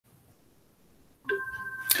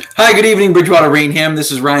Hi, good evening, Bridgewater-Raynham.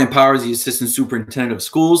 This is Ryan Powers, the Assistant Superintendent of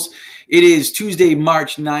Schools. It is Tuesday,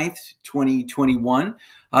 March 9th, 2021.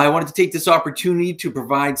 I wanted to take this opportunity to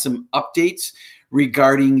provide some updates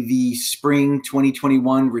regarding the spring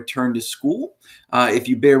 2021 return to school. If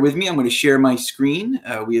you bear with me, I'm going to share my screen.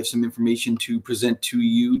 We have some information to present to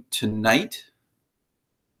you tonight.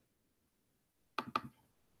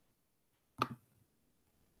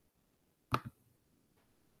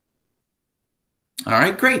 All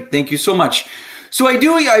right, great. Thank you so much. So I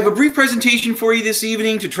have a brief presentation for you this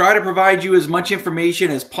evening to try to provide you as much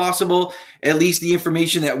information as possible, at least the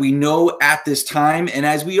information that we know at this time. And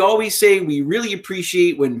as we always say, we really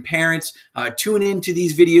appreciate when parents tune into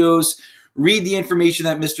these videos, read the information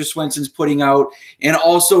that Mr. Swenson's putting out, and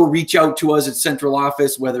also reach out to us at central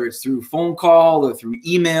office, whether it's through phone call or through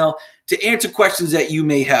email, to answer questions that you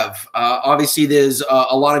may have. Obviously, there's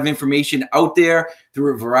a lot of information out there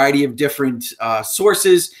through a variety of different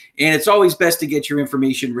sources, and it's always best to get your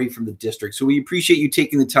information right from the district. So we appreciate you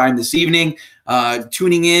taking the time this evening,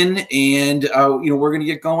 tuning in, and we're going to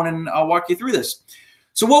get going, and I'll walk you through this.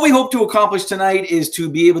 So what we hope to accomplish tonight is to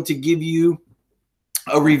be able to give you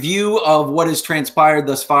a review of what has transpired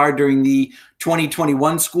thus far during the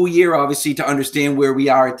 2021 school year. Obviously, to understand where we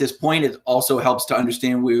are at this point, it also helps to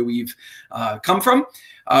understand where we've come from.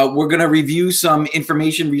 We're going to review some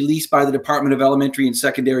information released by the Department of Elementary and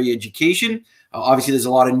Secondary Education. Obviously, there's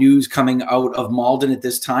a lot of news coming out of Malden at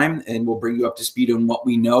this time, and we'll bring you up to speed on what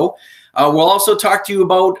we know. We'll also talk to you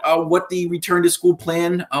about what the return to school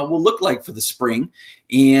plan will look like for the spring,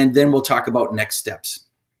 and then we'll talk about next steps.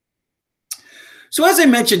 So as I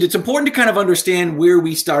mentioned, it's important to kind of understand where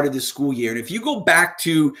we started this school year. And if you go back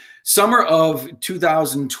to summer of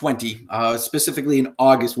 2020, specifically in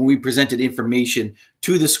August, when we presented information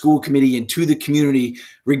to the school committee and to the community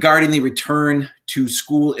regarding the return to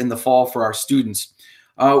school in the fall for our students,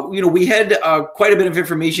 we had quite a bit of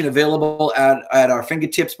information available at our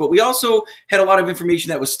fingertips, but we also had a lot of information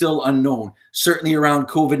that was still unknown, certainly around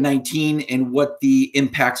COVID-19 and what the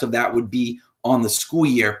impacts of that would be on the school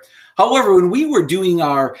year. However, when we were doing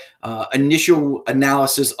our initial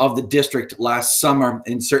analysis of the district last summer,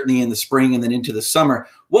 and certainly in the spring and then into the summer,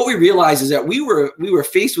 what we realized is that we were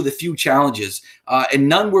faced with a few challenges, and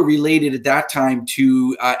none were related at that time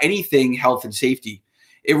to anything health and safety.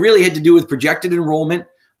 It really had to do with projected enrollment,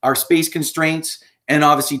 our space constraints, and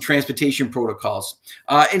obviously transportation protocols.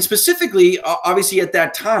 And specifically, obviously at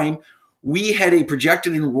that time, we had a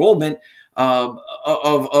projected enrollment of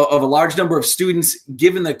a large number of students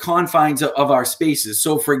given the confines of our spaces.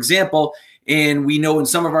 So for example, and we know in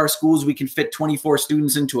some of our schools we can fit 24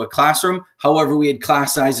 students into a classroom. However, we had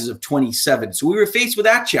class sizes of 27. So we were faced with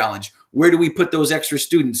that challenge. Where do we put those extra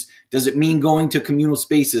students? Does it mean going to communal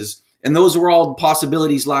spaces? And those were all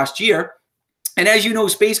possibilities last year. And as you know,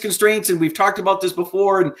 space constraints, and we've talked about this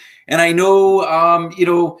before, and I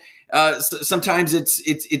know, sometimes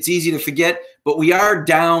it's easy to forget, but we are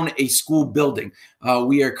down a school building.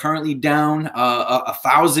 We are currently down a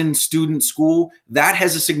 1,000-student school. That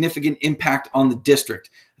has a significant impact on the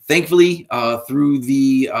district. Thankfully, through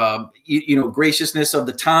the graciousness of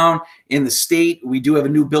the town and the state, we do have a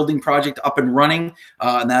new building project up and running,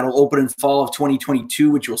 and that'll open in fall of 2022,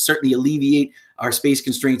 which will certainly alleviate our space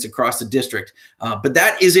constraints across the district. But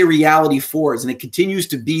that is a reality for us, and it continues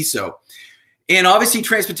to be so. And obviously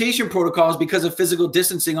transportation protocols, because of physical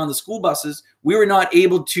distancing on the school buses, we were not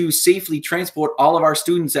able to safely transport all of our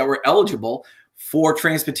students that were eligible for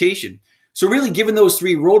transportation. So really, given those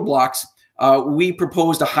three roadblocks, we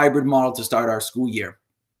proposed a hybrid model to start our school year.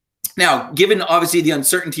 Now, given obviously the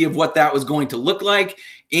uncertainty of what that was going to look like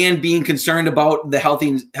and being concerned about the health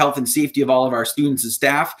and safety of all of our students and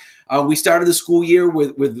staff, we started the school year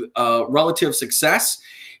with relative success.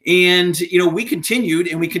 And, we continued,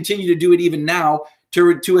 and we continue to do it even now,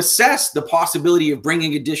 to assess the possibility of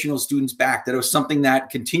bringing additional students back. That was something that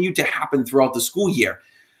continued to happen throughout the school year.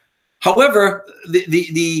 However,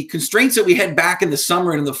 the constraints that we had back in the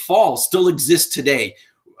summer and in the fall still exist today.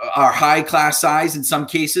 Our high class size, in some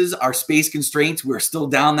cases, our space constraints, we're still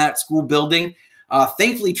down that school building.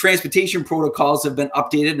 Thankfully, transportation protocols have been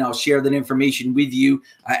updated, and I'll share that information with you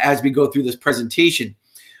as we go through this presentation.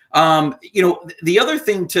 The other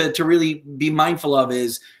thing to really be mindful of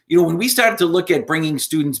is, when we started to look at bringing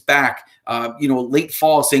students back, late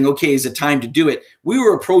fall, saying, okay, is it time to do it? We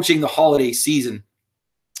were approaching the holiday season.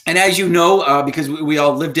 And as you know, because we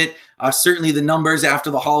all lived it, certainly the numbers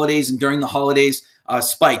after the holidays and during the holidays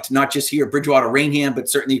spiked, not just here at Bridgewater-Raynham, but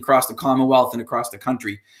certainly across the Commonwealth and across the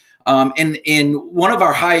country. And one of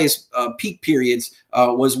our highest peak periods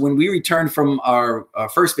was when we returned from our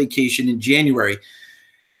first vacation in January.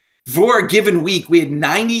 For a given week, we had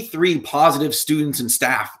 93 positive students and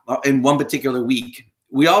staff in one particular week.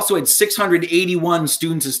 We also had 681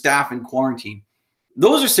 students and staff in quarantine.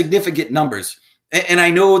 Those are significant numbers. And I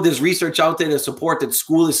know there's research out there to support that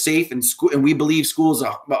school is safe, and we believe school is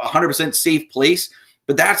a 100% safe place,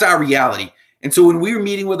 but that's our reality. And so when we were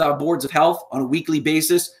meeting with our boards of health on a weekly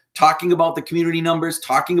basis, talking about the community numbers,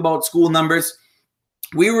 talking about school numbers,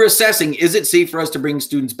 we were assessing, is it safe for us to bring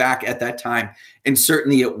students back at that time? And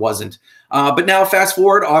certainly it wasn't. But now fast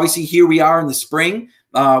forward, obviously here we are in the spring.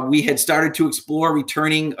 We had started to explore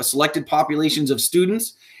returning selected populations of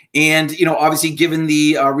students. And, obviously given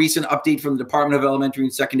the recent update from the Department of Elementary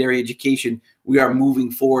and Secondary Education, we are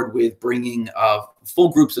moving forward with bringing full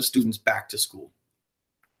groups of students back to school.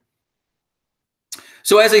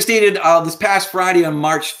 So as I stated, this past Friday on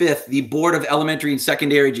March 5th, the Board of Elementary and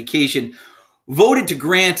Secondary Education voted to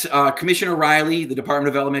grant Commissioner Riley, the Department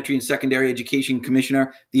of Elementary and Secondary Education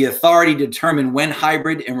Commissioner, the authority to determine when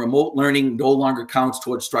hybrid and remote learning no longer counts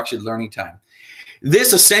towards structured learning time.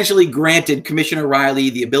 This essentially granted Commissioner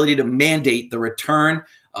Riley the ability to mandate the return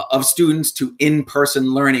of students to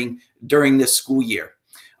in-person learning during this school year.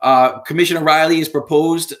 Commissioner Riley has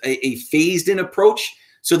proposed a phased-in approach.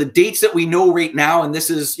 So the dates that we know right now, and this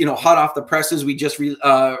is hot off the presses, we just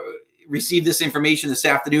received this information this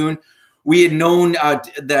afternoon. We had known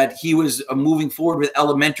that he was moving forward with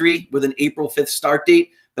elementary with an April 5th start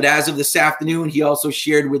date. But as of this afternoon, he also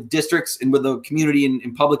shared with districts and with the community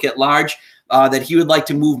and public at large that he would like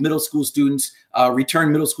to move middle school students,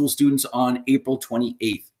 return middle school students on April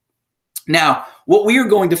 28th. Now, what we are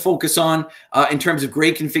going to focus on in terms of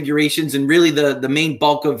grade configurations, and really the main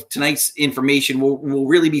bulk of tonight's information will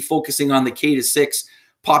really be focusing on the K-6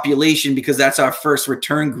 population, because that's our first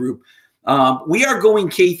return group. We are going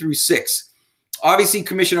K through 6. Obviously,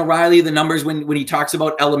 Commissioner Riley, the numbers when he talks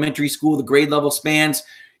about elementary school, the grade level spans,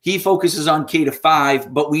 he focuses on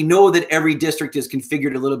K-5, but we know that every district is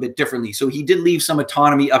configured a little bit differently. So he did leave some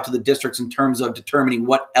autonomy up to the districts in terms of determining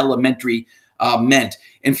what elementary meant.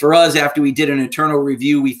 And for us, after we did an internal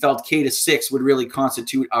review, we felt K-6 would really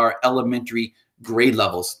constitute our elementary grade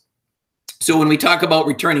levels. So when we talk about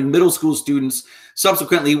returning middle school students,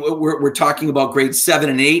 subsequently, we're talking about grades 7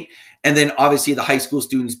 and 8. And then obviously the high school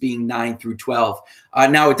students being 9 through 12.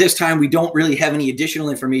 Now at this time, we don't really have any additional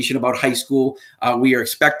information about high school. We are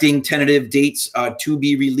expecting tentative dates to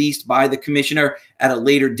be released by the commissioner at a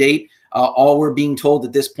later date. All we're being told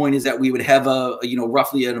at this point is that we would have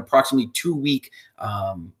roughly an approximately 2-week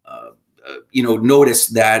notice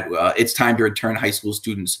that it's time to return high school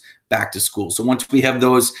students back to school. So once we have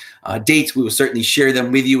those dates, we will certainly share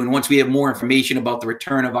them with you. And once we have more information about the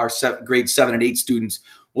return of our grade 7 and 8 students,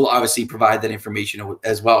 we'll obviously provide that information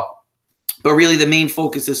as well. But really the main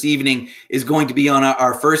focus this evening is going to be on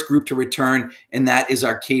our first group to return, and that is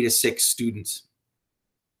our K-6 students.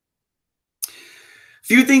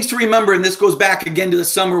 Few things to remember, and this goes back again to the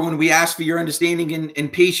summer when we asked for your understanding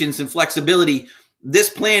and patience and flexibility. This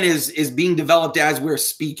plan is being developed as we're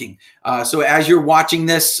speaking. So as you're watching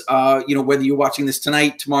this, whether you're watching this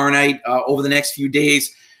tonight, tomorrow night, over the next few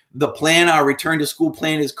days, the plan, our return to school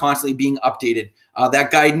plan, is constantly being updated.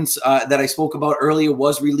 That guidance that I spoke about earlier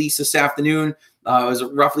was released this afternoon. It was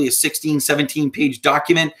roughly a 16, 17-page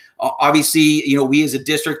document. Obviously, we as a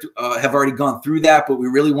district have already gone through that, but we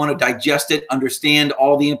really want to digest it, understand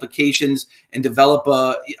all the implications, and develop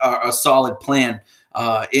a solid plan,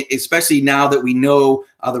 especially now that we know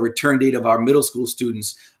the return date of our middle school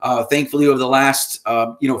students. Thankfully, over the last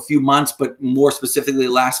few months, but more specifically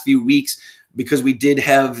the last few weeks, because we did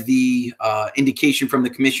have the indication from the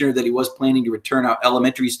commissioner that he was planning to return our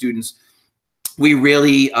elementary students, we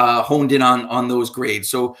really honed in on those grades.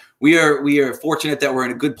 So we are fortunate that we're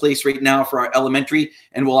in a good place right now for our elementary,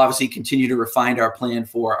 and we'll obviously continue to refine our plan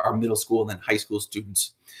for our middle school and then high school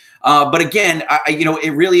students. But again,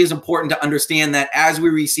 it really is important to understand that as we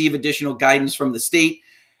receive additional guidance from the state,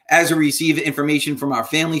 as we receive information from our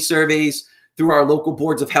family surveys, through our local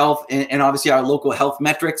boards of health, and obviously our local health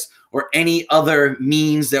metrics, or any other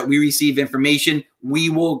means that we receive information, we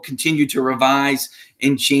will continue to revise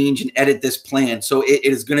and change and edit this plan. So it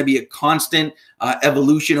is going to be a constant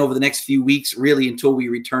evolution over the next few weeks, really until we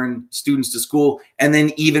return students to school. And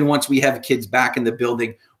then even once we have kids back in the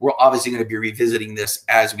building, we're obviously going to be revisiting this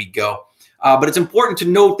as we go. But it's important to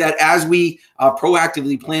note that as we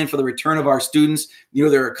proactively plan for the return of our students,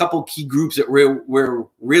 there are a couple key groups that we're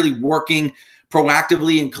really working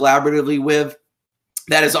proactively and collaboratively with.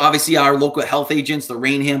 That is obviously our local health agents, the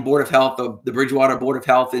Raynham Board of Health, the Bridgewater Board of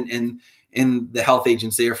Health, and the health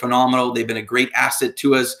agents. They are phenomenal. They've been a great asset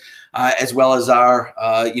to us. as well as our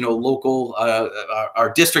local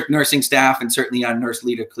our district nursing staff, and certainly our nurse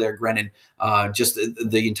leader Claire Grennan. Just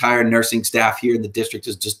the entire nursing staff here in the district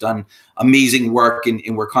has just done amazing work,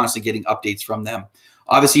 and we're constantly getting updates from them.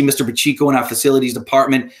 Obviously, Mr. Pacheco in our facilities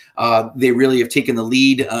department, they really have taken the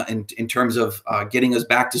lead in terms of getting us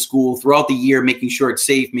back to school throughout the year, making sure it's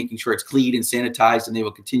safe, making sure it's clean and sanitized, and they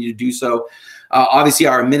will continue to do so. Obviously,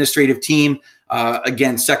 our administrative team,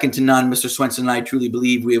 again, second to none. Mr. Swenson and I truly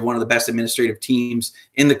believe we have one of the best administrative teams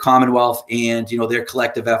in the Commonwealth, and their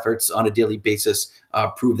collective efforts on a daily basis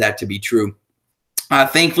prove that to be true.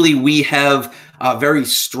 Thankfully, we have very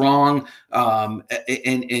strong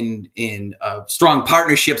strong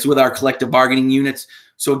partnerships with our collective bargaining units.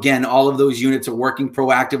 So again, all of those units are working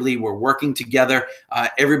proactively. We're working together.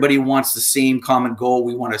 Everybody wants the same common goal.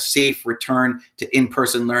 We want a safe return to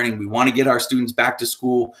in-person learning. We want to get our students back to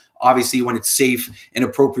school, obviously when it's safe and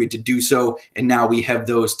appropriate to do so. And now we have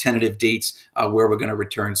those tentative dates where we're going to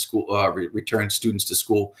return students to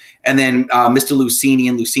school. And then Mr. Lucini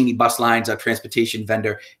and Lucini Bus Lines, our transportation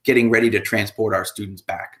vendor, getting ready to transport our students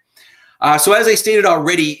back. So as I stated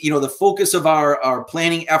already, the focus of our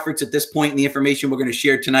planning efforts at this point and the information we're going to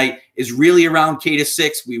share tonight is really around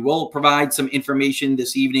K-6. We will provide some information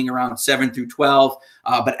this evening around 7 through 12.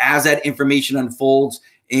 But as that information unfolds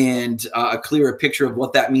and a clearer picture of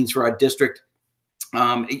what that means for our district,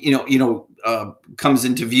 comes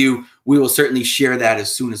into view, we will certainly share that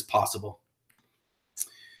as soon as possible.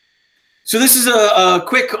 So this is a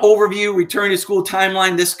quick overview, return to school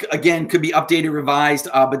timeline. This, again, could be updated, revised,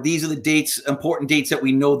 but these are the dates, important dates that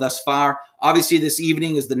we know thus far. Obviously, this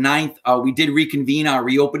evening is the 9th. We did reconvene our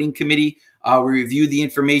reopening committee. We reviewed the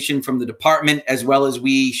information from the department, as well as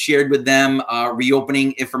we shared with them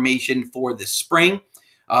reopening information for the spring.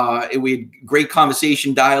 We had great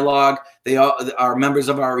conversation, dialogue. They are members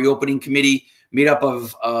of our reopening committee, made up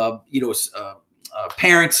of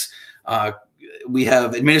parents. We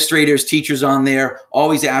have administrators, teachers on there,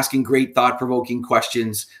 always asking great thought-provoking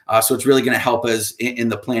questions. So it's really going to help us in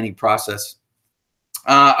the planning process.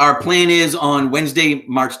 Our plan is on Wednesday,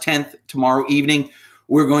 March 10th, tomorrow evening,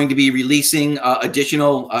 we're going to be releasing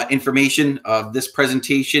additional information of this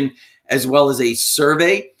presentation, as well as a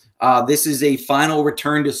survey. This is a final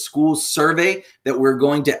return to school survey that we're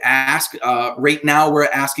going to ask. Right now, we're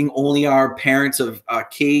asking only our parents of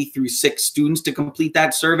K through 6 students to complete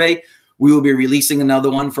that survey. We will be releasing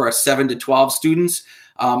another one for our 7 to 12 students.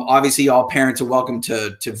 Obviously, all parents are welcome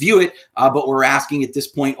to view it, but we're asking at this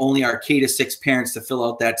point only our K-6 parents to fill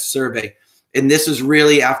out that survey. And this is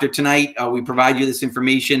really, after tonight, we provide you this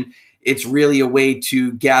information. It's really a way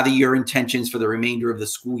to gather your intentions for the remainder of the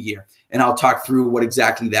school year. And I'll talk through what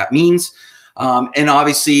exactly that means. And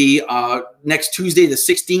obviously, next Tuesday, the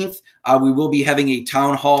 16th, we will be having a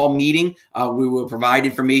town hall meeting. We will provide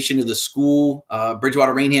information to the school,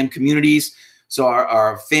 Bridgewater-Raynham communities. So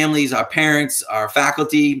our families, our parents, our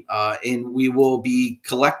faculty, and we will be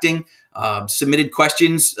collecting submitted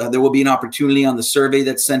questions. There will be an opportunity on the survey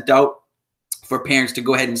that's sent out for parents to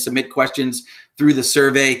go ahead and submit questions through the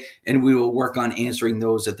survey, and we will work on answering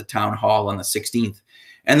those at the town hall on the 16th.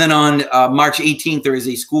 And then on March 18th, there is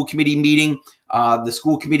a school committee meeting. The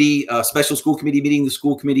school committee, special school committee meeting, the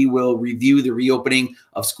school committee will review the reopening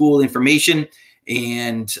of school information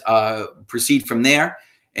and proceed from there.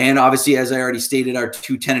 And obviously, as I already stated, our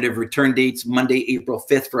 2 tentative return dates, Monday, April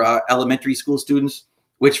 5th for our elementary school students,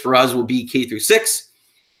 which for us will be K through 6.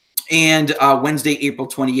 And Wednesday, April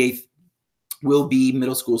 28th will be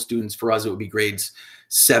middle school students. For us, it will be grades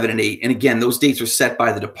 7 and 8. And again, those dates are set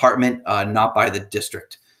by the department, not by the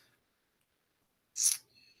district.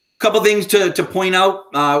 Couple things to point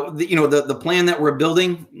out, the plan that we're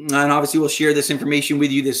building, and obviously we'll share this information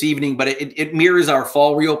with you this evening, but it mirrors our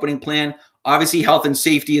fall reopening plan. Obviously, health and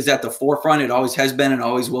safety is at the forefront. It always has been and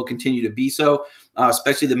always will continue to be so,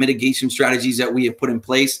 especially the mitigation strategies that we have put in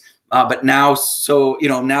place. But now,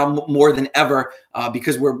 now more than ever,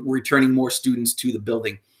 because we're returning more students to the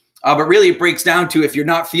building. But really, it breaks down to, if you're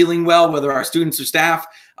not feeling well, whether our students or staff,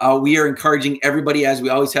 we are encouraging everybody, as we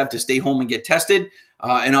always have, to stay home and get tested.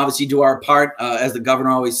 And obviously do our part, as the governor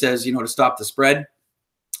always says, to stop the spread.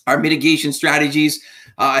 Our mitigation strategies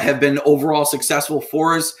have been overall successful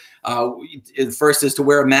for us. First is to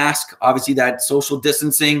wear a mask, obviously that social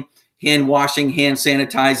distancing, hand washing, hand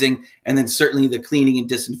sanitizing, and then certainly the cleaning and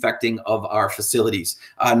disinfecting of our facilities.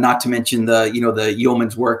 Not to mention the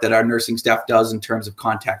yeoman's work that our nursing staff does in terms of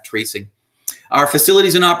contact tracing. Our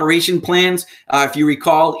facilities and operation plans, if you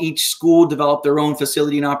recall, each school developed their own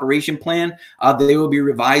facility and operation plan. They will be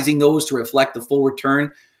revising those to reflect the full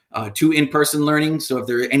return to in-person learning. So if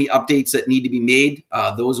there are any updates that need to be made,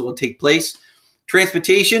 those will take place.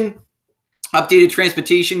 Transportation, updated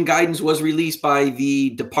transportation guidance was released by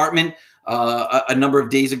the department a number of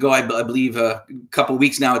days ago, I believe a couple of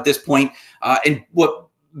weeks now at this point. And what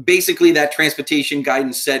basically that transportation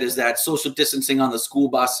guidance said is that social distancing on the school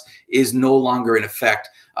bus is no longer in effect.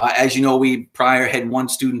 As you know, we prior had 1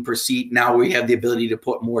 student per seat. Now we have the ability to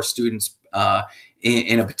put more students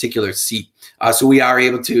in a particular seat. So we are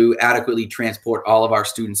able to adequately transport all of our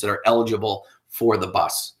students that are eligible for the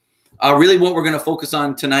bus. Really what we're going to focus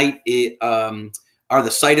on tonight are the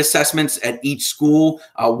site assessments at each school,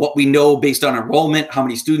 what we know based on enrollment, how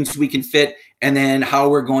many students we can fit, and then how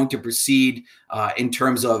we're going to proceed in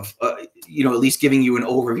terms of, at least giving you an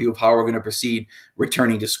overview of how we're going to proceed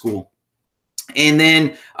returning to school. And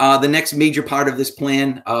then the next major part of this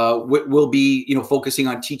plan will be, focusing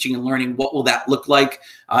on teaching and learning. What will that look like?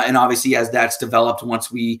 And obviously, as that's developed, once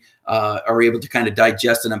we are able to kind of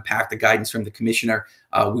digest and unpack the guidance from the commissioner,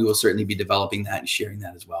 we will certainly be developing that and sharing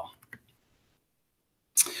that as well.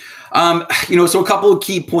 So a couple of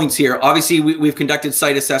key points here. Obviously, we've conducted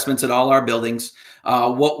site assessments at all our buildings.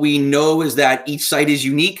 What we know is that each site is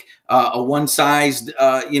unique. One size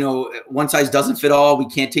doesn't fit all. We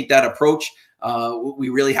can't take that approach. We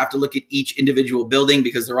really have to look at each individual building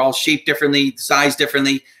because they're all shaped differently, sized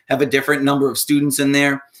differently, have a different number of students in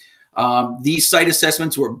there. These site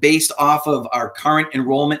assessments were based off of our current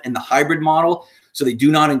enrollment in the hybrid model. So they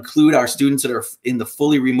do not include our students that are in the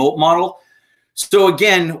fully remote model. So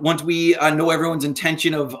again, once we know everyone's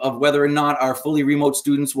intention of whether or not our fully remote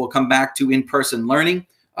students will come back to in-person learning,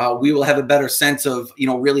 we will have a better sense of,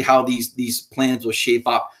 really how these plans will shape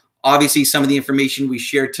up. Obviously, some of the information we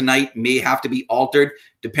share tonight may have to be altered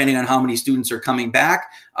depending on how many students are coming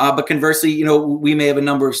back. But conversely, we may have a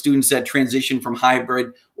number of students that transition from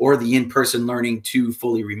hybrid or the in-person learning to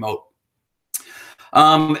fully remote.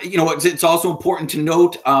 It's also important to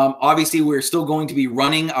note, obviously, we're still going to be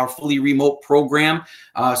running our fully remote program.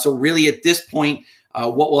 So really at this point,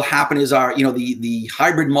 what will happen is the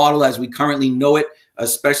hybrid model as we currently know it,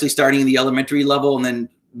 especially starting in the elementary level and then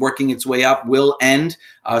working its way up, will end.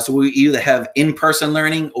 So we either have in-person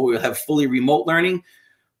learning or we'll have fully remote learning.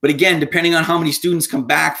 But again, depending on how many students come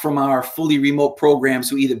back from our fully remote program,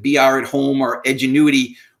 so either BR at home or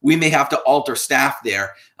Edgenuity, we may have to alter staff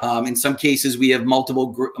there. In some cases, we have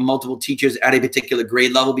multiple teachers at a particular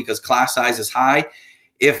grade level because class size is high.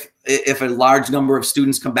 If a large number of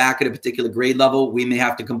students come back at a particular grade level, we may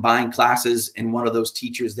have to combine classes, and one of those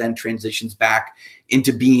teachers then transitions back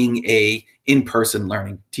into being a in-person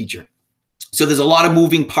learning teacher. So there's a lot of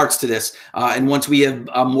moving parts to this. And once we have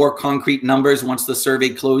more concrete numbers, once the survey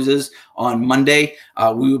closes on Monday,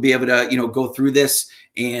 we will be able to, go through this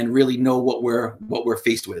and really know what we're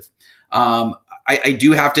faced with. I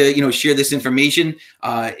do have to, share this information.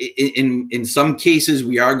 In some cases,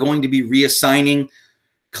 we are going to be reassigning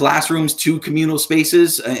classrooms to communal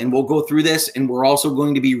spaces, and we'll go through this. And we're also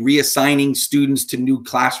going to be reassigning students to new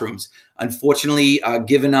classrooms. Unfortunately,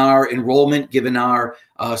 given our enrollment, given our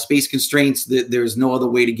space constraints, there's no other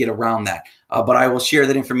way to get around that. But I will share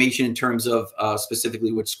that information in terms of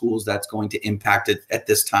specifically which schools that's going to impact it at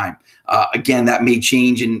this time. Again, that may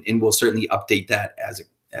change, and we'll certainly update that as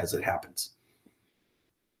it happens.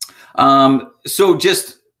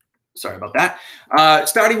 Sorry about that.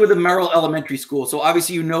 Starting with the Merrill Elementary School. So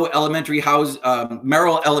obviously, Merrill Elementary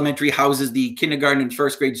houses the kindergarten and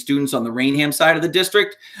first grade students on the Raynham side of the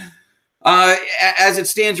district. As it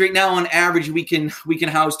stands right now, on average, we can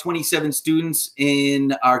house 27 students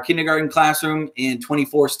in our kindergarten classroom and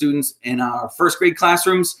 24 students in our first grade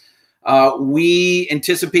classrooms. We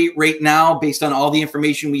anticipate right now, based on all the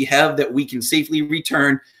information we have, that we can safely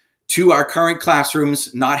return to our current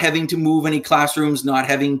classrooms, not having to move any classrooms, not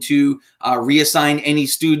having to reassign any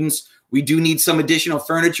students. We do need some additional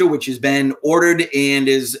furniture, which has been ordered and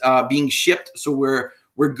is being shipped, so we're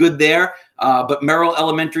good there. But Merrill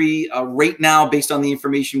Elementary, right now, based on the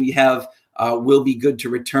information we have, will be good to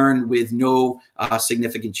return with no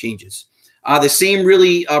significant changes. The same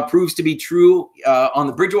really proves to be true on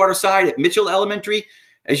the Bridgewater side at Mitchell Elementary.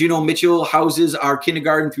 As you know, Mitchell houses our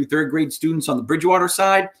kindergarten through third grade students on the Bridgewater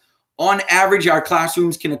side. On average, our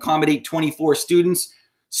classrooms can accommodate 24 students.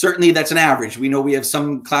 Certainly, that's an average. We know we have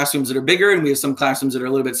some classrooms that are bigger and we have some classrooms that are a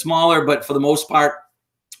little bit smaller, but for the most part,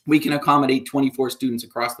 we can accommodate 24 students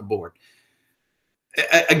across the board.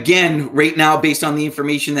 Again, right now, based on the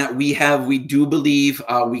information that we have, we do believe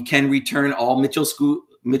we can return all Mitchell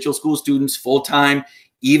School students full-time.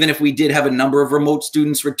 Even if we did have a number of remote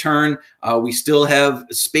students return, we still have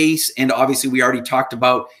space. And obviously, we already talked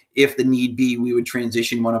about if the need be, we would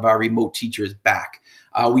transition one of our remote teachers back.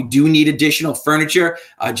 We do need additional furniture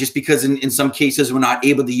just because in some cases we're not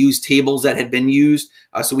able to use tables that had been used.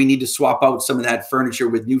 So we need to swap out some of that furniture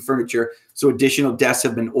with new furniture. So additional desks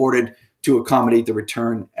have been ordered to accommodate the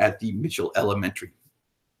return at the Mitchell Elementary.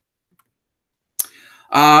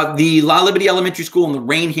 The La Liberty Elementary School on the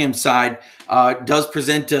Raynham side does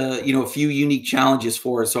present a few unique challenges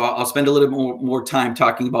for us. So I'll spend a little more time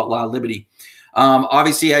talking about La Liberty.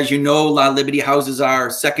 Obviously, as you know, La Liberty houses our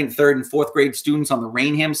 2nd, 3rd, and 4th grade students on the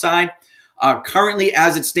Raynham side. Currently,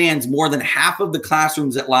 as it stands, more than half of the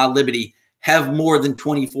classrooms at La Liberty have more than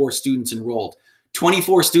 24 students enrolled.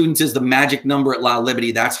 24 students is the magic number at La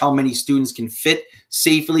Liberty. That's how many students can fit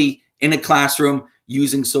safely in a classroom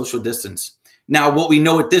using social distance. Now, what we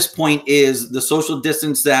know at this point is the social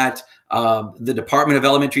distance that the Department of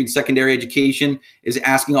Elementary and Secondary Education is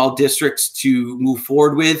asking all districts to move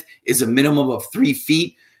forward with is a minimum of 3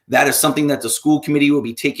 feet. That is something that the school committee will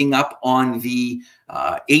be taking up on the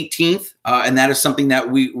 18th, and that is something that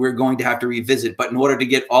we're going to have to revisit. But in order to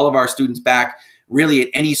get all of our students back, really at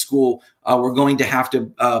any school, we're going to have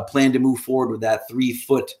to plan to move forward with that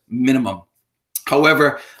 3-foot minimum.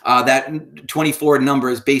 However, that 24 number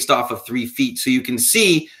is based off of 3 feet. So you can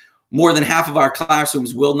see more than half of our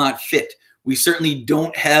classrooms will not fit. We certainly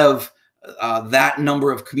don't have that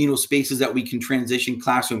number of communal spaces that we can transition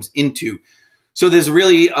classrooms into. So there's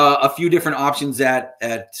really a few different options at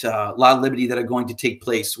La Liberty that are going to take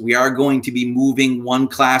place. We are going to be moving one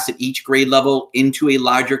class at each grade level into a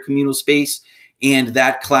larger communal space, and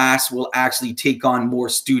that class will actually take on more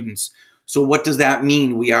students. So what does that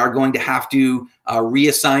mean? We are going to have to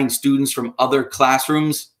reassign students from other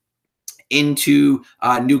classrooms into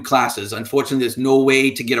new classes. Unfortunately, there's no way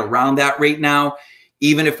to get around that right now.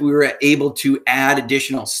 Even if we were able to add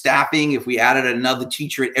additional staffing, if we added another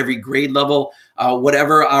teacher at every grade level,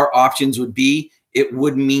 whatever our options would be, it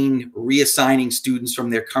would mean reassigning students from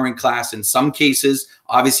their current class. In some cases,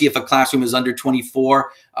 obviously, if a classroom is under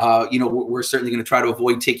 24, we're certainly going to try to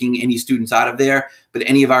avoid taking any students out of there. But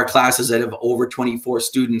any of our classes that have over 24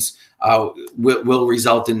 students will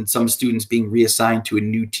result in some students being reassigned to a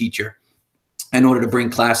new teacher in order to bring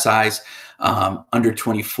class size under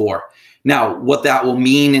 24. Now, what that will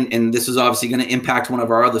mean, and this is obviously going to impact one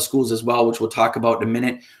of our other schools as well, which we'll talk about in a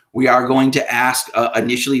minute. We are going to ask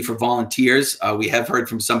initially for volunteers. We have heard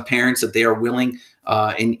from some parents that they are willing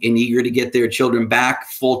and eager to get their children back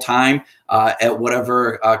full time at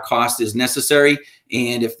whatever cost is necessary.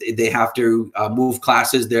 And if they have to move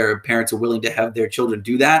classes, their parents are willing to have their children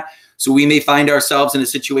do that. So we may find ourselves in a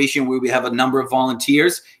situation where we have a number of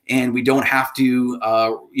volunteers and we don't have to,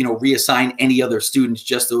 reassign any other students,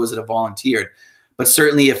 just those that have volunteered. But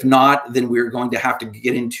certainly if not, then we're going to have to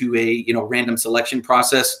get into a, random selection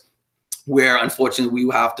process where unfortunately we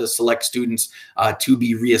will have to select students to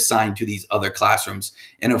be reassigned to these other classrooms.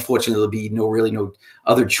 And unfortunately, there'll be no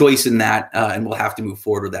other choice in that, and we'll have to move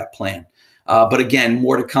forward with that plan. But again,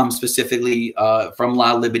 more to come specifically from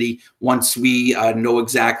La Liberty once we know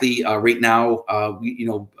exactly. Right now,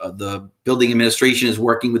 the building administration is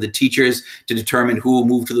working with the teachers to determine who will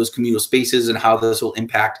move to those communal spaces and how this will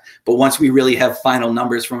impact. But once we really have final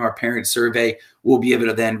numbers from our parent survey, we'll be able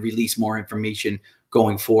to then release more information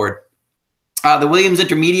going forward. The Williams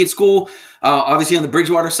Intermediate School, obviously on the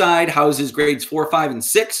Bridgewater side, houses grades 4, 5, and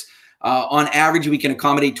 6. On average, we can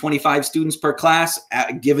accommodate 25 students per class.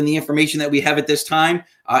 Given the information that we have at this time,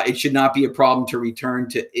 it should not be a problem to return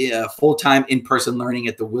to full-time in-person learning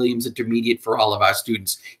at the Williams Intermediate for all of our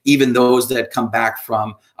students, even those that come back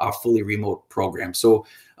from our fully remote program. So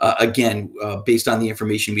again, based on the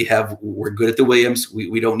information we have, we're good at the Williams.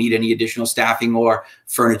 We don't need any additional staffing or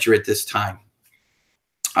furniture at this time.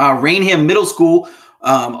 Raynham Middle School,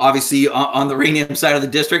 obviously on the Raynham side of the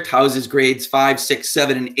district, houses grades 5, 6,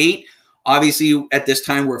 7, and 8. Obviously, at this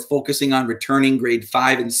time, we're focusing on returning grade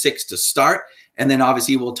 5 and 6 to start. And then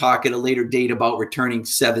obviously, we'll talk at a later date about returning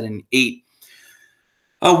 7 and 8.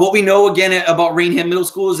 What we know, again, about Raynham Middle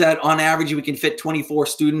School is that on average, we can fit 24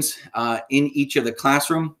 students in each of the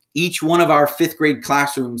classroom. Each one of our 5th grade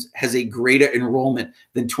classrooms has a greater enrollment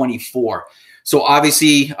than 24. So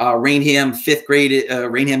obviously, Raynham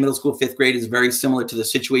Middle School 5th grade is very similar to the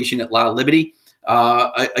situation at La Liberty.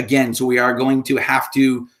 Again, so we are going to have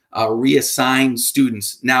to reassign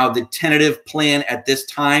students. Now, the tentative plan at this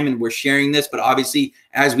time, and we're sharing this, but obviously,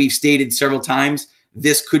 as we've stated several times,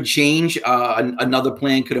 this could change. Another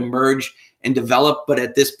plan could emerge and develop. But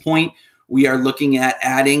at this point, we are looking at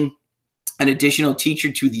adding an additional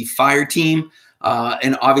teacher to the fire team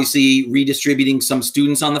and obviously redistributing some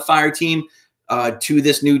students on the fire team. to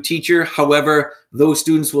this new teacher. However, those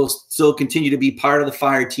students will still continue to be part of the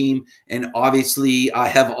fire team, and obviously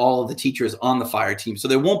have all of the teachers on the fire team. So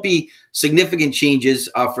there won't be significant changes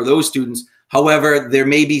for those students. However, there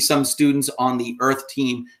may be some students on the earth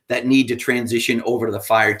team that need to transition over to the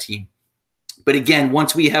fire team. But again,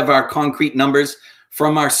 once we have our concrete numbers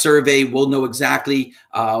from our survey, we'll know exactly,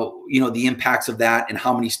 the impacts of that and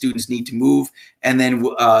how many students need to move. And then,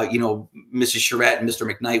 Mrs. Charette and Mr.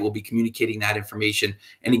 McKnight will be communicating that information.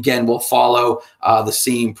 And again, we'll follow the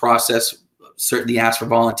same process, certainly ask for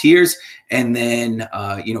volunteers, and then,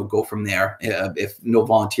 go from there. If no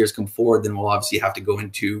volunteers come forward, then we'll obviously have to go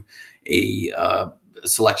into a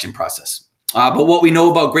selection process. But what we know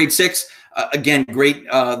about grade 6, again, great,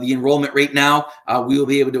 the enrollment rate now, we will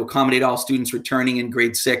be able to accommodate all students returning in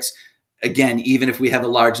grade 6. Again, even if we have a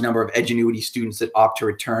large number of Edgenuity students that opt to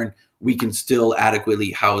return, we can still adequately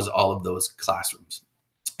house all of those classrooms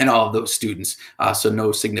and all of those students. So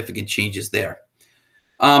no significant changes there.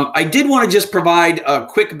 I did want to just provide a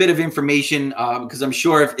quick bit of information because I'm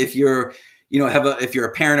sure if you're, if you're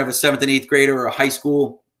a parent of a 7th and 8th grader or a high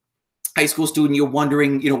school student, you're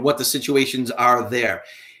wondering, what the situations are there.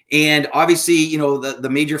 And obviously, the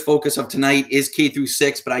major focus of tonight is K through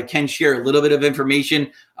 6, but I can share a little bit of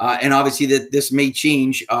information. And obviously that this may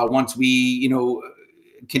change once we,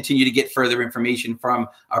 continue to get further information from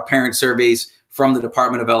our parent surveys from the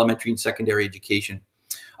Department of Elementary and Secondary Education.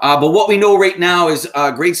 But what we know right now is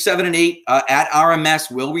grades 7 and 8 at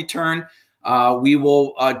RMS will return. We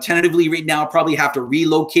will tentatively right now probably have to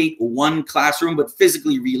relocate one classroom, but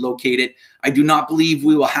physically relocate it. I do not believe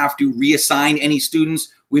we will have to reassign any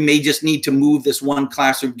students. We may just need to move this one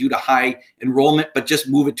classroom due to high enrollment, but just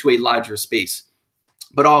move it to a larger space.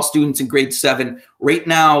 But all students in grade 7, right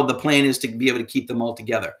now, the plan is to be able to keep them all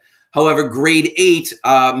together. However, grade 8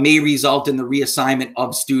 may result in the reassignment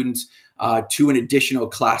of students to an additional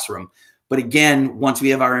classroom. But again, once we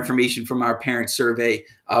have our information from our parent survey,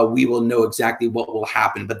 we will know exactly what will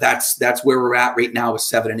happen. But that's where we're at right now with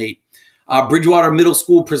 7 and 8. Bridgewater Middle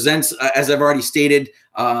School presents, as I've already stated,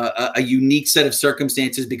 a unique set of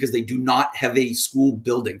circumstances because they do not have a school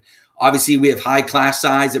building. Obviously, we have high class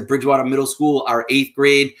size at Bridgewater Middle School. Our 8th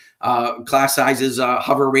grade class sizes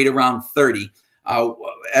hover right around 30.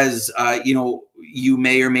 You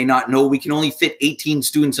may or may not know, we can only fit 18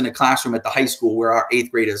 students in a classroom at the high school where our 8th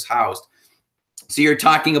grade is housed. So you're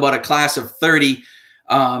talking about a class of 30,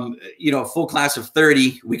 a full class of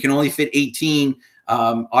 30. We can only fit 18.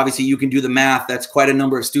 Obviously, you can do the math. That's quite a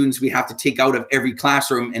number of students we have to take out of every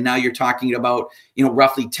classroom. And now you're talking about,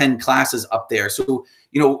 roughly 10 classes up there. So,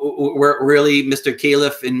 we're really, Mr.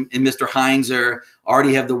 Califf and Mr. Hines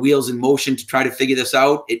already have the wheels in motion to try to figure this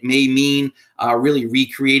out. It may mean really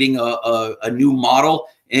recreating a new model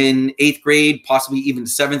in 8th grade, possibly even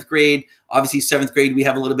 7th grade. Obviously, 7th grade, we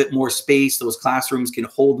have a little bit more space. Those classrooms can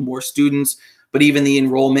hold more students, but even the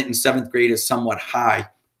enrollment in 7th grade is somewhat high.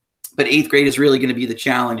 But 8th grade is really going to be the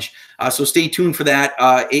challenge. So stay tuned for that.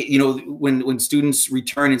 When students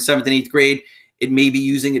return in 7th and 8th grade, it may be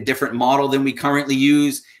using a different model than we currently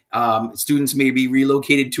use. Students may be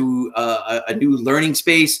relocated to a new learning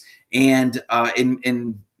space. And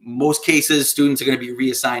in most cases, students are going to be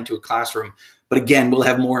reassigned to a classroom. But again, we'll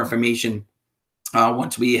have more information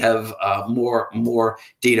once we have more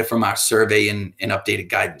data from our survey and updated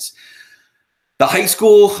guidance. The high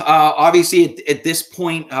school, obviously at this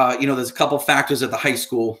point, there's a couple factors at the high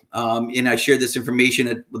school. And I shared this information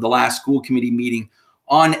at the last school committee meeting.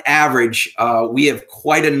 On average, we have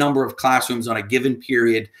quite a number of classrooms on a given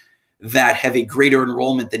period that have a greater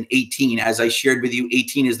enrollment than 18. As I shared with you,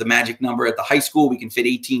 18 is the magic number at the high school. We can fit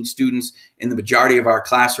 18 students in the majority of our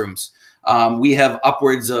classrooms. We have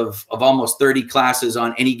upwards of almost 30 classes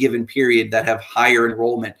on any given period that have higher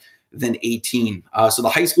enrollment than 18. So the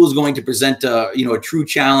high school is going to present a true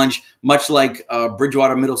challenge, much like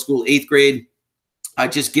Bridgewater Middle School 8th grade,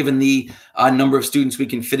 just given the number of students we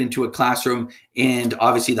can fit into a classroom and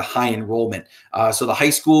obviously the high enrollment. So the high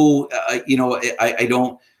school, I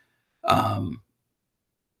don't,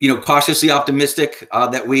 cautiously optimistic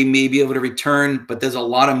that we may be able to return, but there's a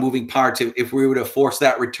lot of moving parts. If we were to force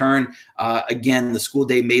that return, again, the school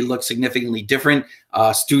day may look significantly different.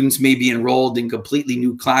 Students may be enrolled in completely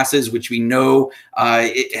new classes, which we know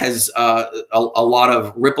it has a lot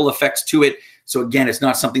of ripple effects to it. So again, it's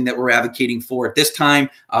not something that we're advocating for at this time,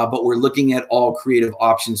 but we're looking at all creative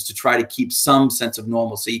options to try to keep some sense of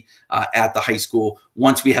normalcy at the high school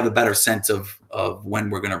once we have a better sense of when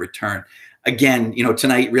we're going to return. Again,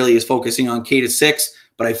 tonight really is focusing on K to 6,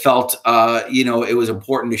 but I felt, it was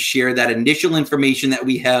important to share that initial information that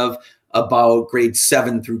we have about grades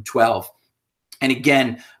 7 through 12. And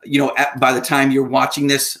again, by the time you're watching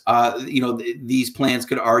this, these plans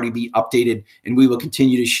could already be updated, and we will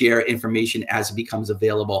continue to share information as it becomes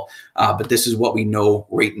available. But this is what we know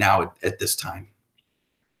right now at this time.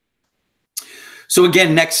 So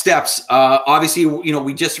again, next steps. Obviously,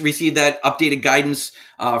 we just received that updated guidance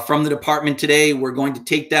from the department today. We're going to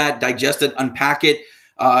take that, digest it, unpack it,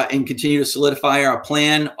 and continue to solidify our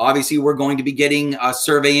plan. Obviously, we're going to be getting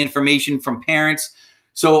survey information from parents.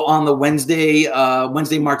 So on the Wednesday,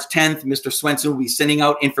 March 10th, Mr. Swenson will be sending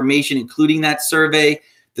out information, including that survey.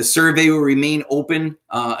 The survey will remain open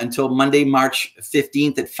until Monday, March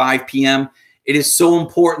 15th at 5 p.m. It is so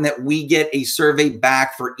important that we get a survey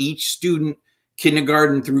back for each student,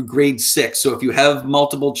 kindergarten through grade 6. So if you have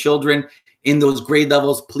multiple children in those grade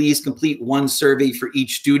levels, please complete one survey for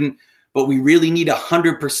each student. But we really need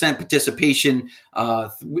 100% participation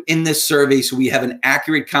in this survey so we have an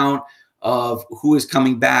accurate count of who is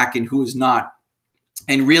coming back and who is not.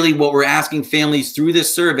 And really what we're asking families through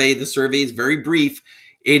this survey, the survey is very brief.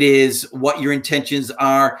 It is what your intentions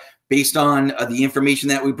are based on the information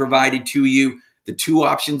that we provided to you, the two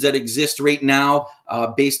options that exist right now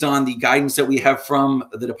based on the guidance that we have from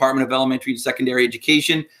the Department of Elementary and Secondary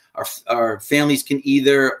Education. Our families can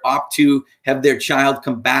either opt to have their child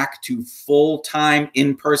come back to full-time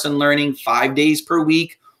in-person learning 5 days per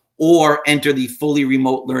week, or enter the fully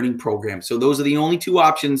remote learning program. So those are the only two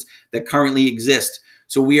options that currently exist.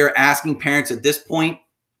 So we are asking parents at this point,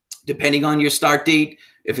 depending on your start date,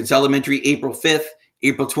 if it's elementary, April 5th,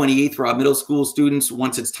 April 28th for our middle school students,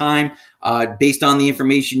 once it's time, based on the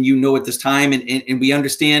information at this time. And we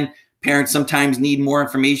understand parents sometimes need more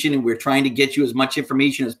information, and we're trying to get you as much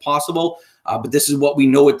information as possible. But this is what we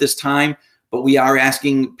know at this time. But we are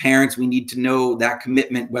asking parents, we need to know that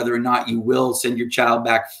commitment, whether or not you will send your child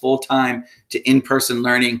back full-time to in-person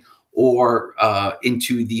learning or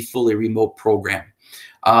into the fully remote program.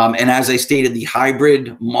 And as I stated, the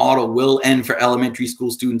hybrid model will end for elementary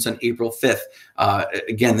school students on April 5th.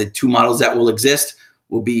 Again, the two models that will exist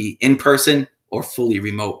will be in-person or fully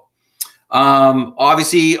remote.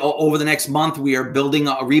 Obviously, over the next month, we are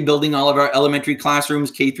rebuilding all of our elementary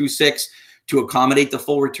classrooms, K through 6, to accommodate the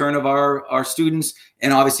full return of our students.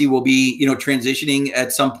 And obviously we'll be, transitioning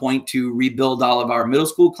at some point to rebuild all of our middle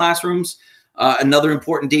school classrooms. Another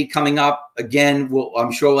important date coming up, again,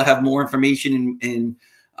 I'm sure we'll have more information and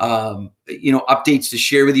updates to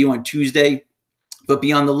share with you on Tuesday, but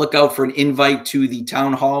be on the lookout for an invite to the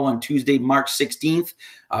town hall on Tuesday, March 16th.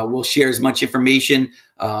 We'll share as much information,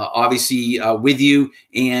 obviously, with you.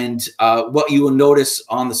 And what you will notice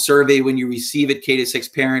on the survey when you receive it,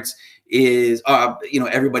 K-6 parents, is,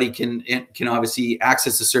 everybody can obviously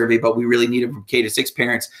access the survey, but we really need it from K-6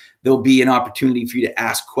 parents. There'll be an opportunity for you to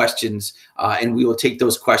ask questions, and we will take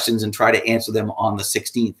those questions and try to answer them on the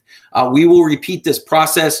 16th. We will repeat this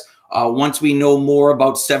process once we know more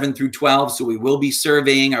about 7 through 12. So we will be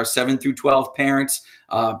surveying our 7 through 12 parents.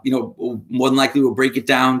 More than likely we'll break it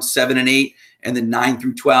down 7 and 8, and then 9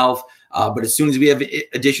 through 12. But as soon as we have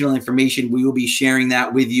additional information, we will be sharing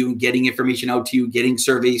that with you and getting information out to you, getting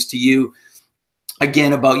surveys to you,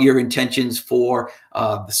 again, about your intentions for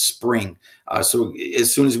the spring. So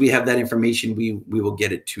as soon as we have that information, we will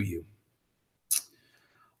get it to you.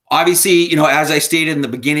 Obviously, as I stated in the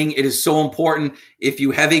beginning, it is so important. If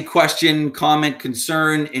you have a question, comment,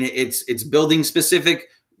 concern, and it's building specific,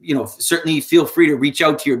 certainly feel free to reach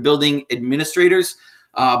out to your building administrators.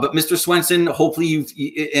 But Mr. Swenson, hopefully you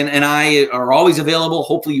and I are always available.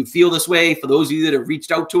 Hopefully you feel this way. For those of you that have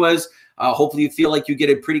reached out to us, hopefully you feel like you get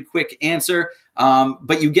a pretty quick answer,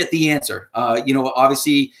 but you get the answer.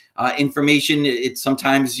 Obviously information, it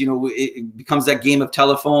sometimes, it becomes that game of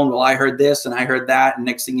telephone. Well, I heard this and I heard that. And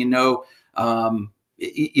next thing you know,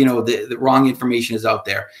 the wrong information is out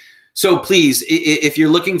there. So please, if you're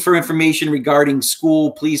looking for information regarding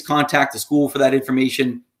school, please contact the school for that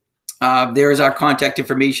information. There is our contact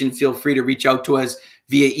information. Feel free to reach out to us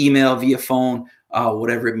via email, via phone,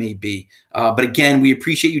 whatever it may be. But again, we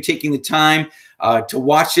appreciate you taking the time to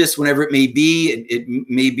watch this whenever it may be. It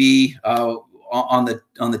may be on the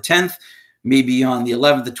 10th, maybe on the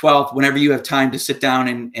 11th, the 12th, whenever you have time to sit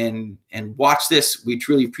down and watch this. We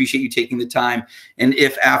truly appreciate you taking the time. And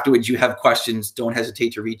if afterwards you have questions, don't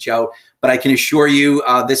hesitate to reach out. But I can assure you,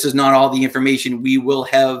 this is not all the information we will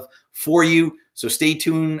have for you. So stay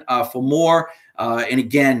tuned for more. And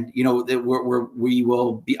again, that we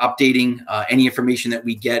will be updating any information that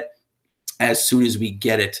we get as soon as we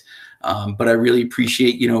get it. But I really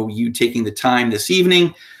appreciate, you taking the time this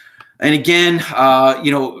evening. And again,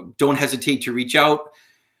 don't hesitate to reach out.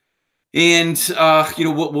 And,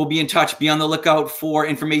 we'll be in touch. Be on the lookout for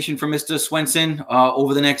information from Mr. Swenson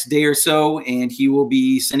over the next day or so. And he will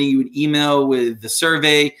be sending you an email with the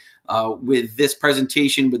survey, with this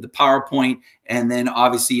presentation, with the PowerPoint. And then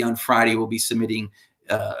obviously on Friday, we'll be sending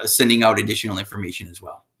out additional information as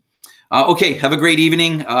well. Okay, have a great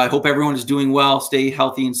evening. I hope everyone is doing well. Stay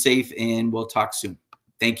healthy and safe, and we'll talk soon.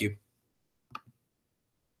 Thank you.